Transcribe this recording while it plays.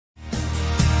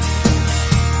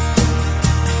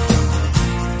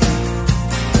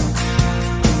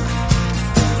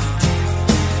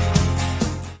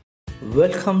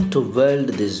Welcome to World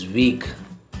This Week.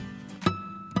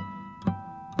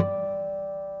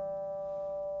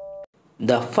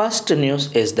 The first news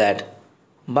is that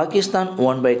Pakistan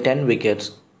won by 10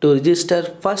 wickets to register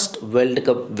first World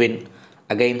Cup win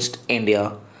against India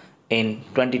in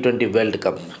 2020 World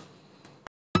Cup.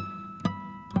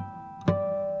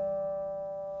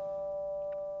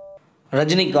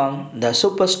 Rajinikanth, the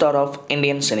superstar of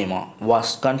Indian cinema,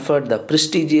 was conferred the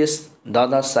prestigious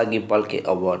Dada Saheb Phalke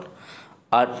Award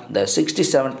at the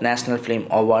 67th National Film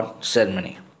Award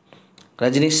ceremony.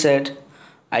 Rajini said,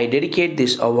 I dedicate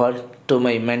this award to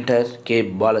my mentor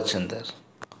K. Balachandar.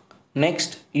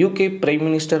 Next, UK Prime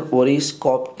Minister worries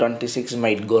COP26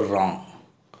 might go wrong.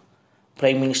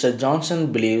 Prime Minister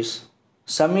Johnson believes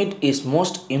summit is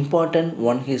most important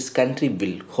one his country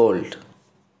will hold.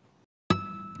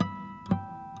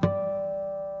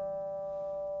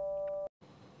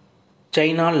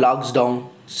 China locks down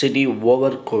city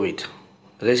over COVID.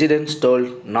 Residents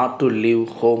told not to leave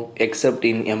home except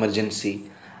in emergency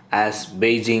as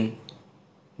Beijing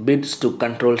bids to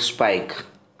control spike.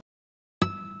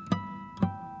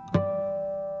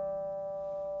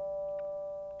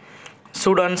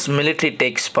 Sudan's military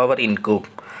takes power in coup.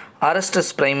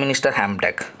 Arrests Prime Minister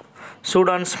Hamdok.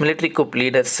 Sudan's military coup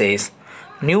leader says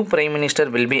new Prime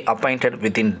Minister will be appointed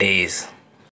within days.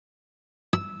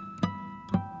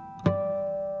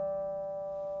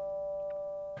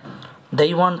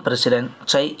 Taiwan President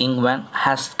Tsai Ing-wen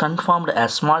has confirmed a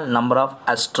small number of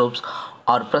US troops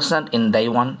are present in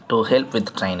Taiwan to help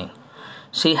with training.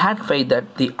 She had faith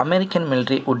that the American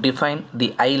military would defend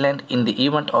the island in the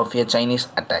event of a Chinese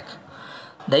attack.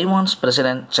 Taiwan's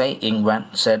President Tsai Ing-wen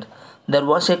said there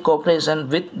was a cooperation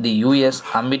with the US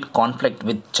amid conflict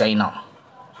with China.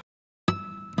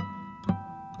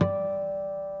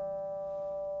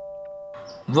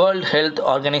 World Health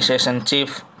Organization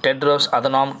Chief Tedros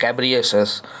Adhanom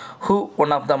Ghebreyesus, who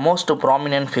one of the most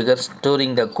prominent figures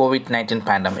during the COVID-19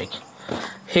 pandemic.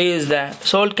 He is the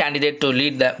sole candidate to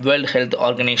lead the World Health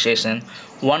Organization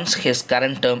once his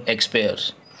current term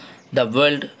expires, the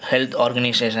World Health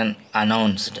Organization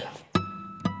announced.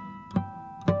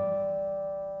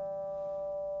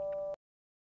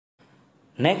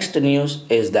 Next news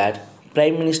is that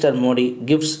Prime Minister Modi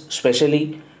gives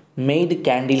specially made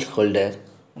candle holder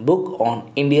book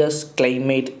on India's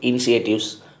climate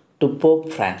initiatives to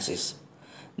Pope Francis.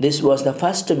 This was the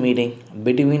first meeting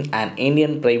between an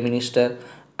Indian Prime Minister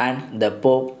and the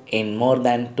Pope in more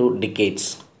than 2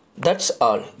 decades. That's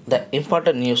all the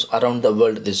important news around the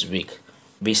world this week.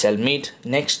 We shall meet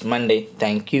next Monday.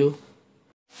 Thank you.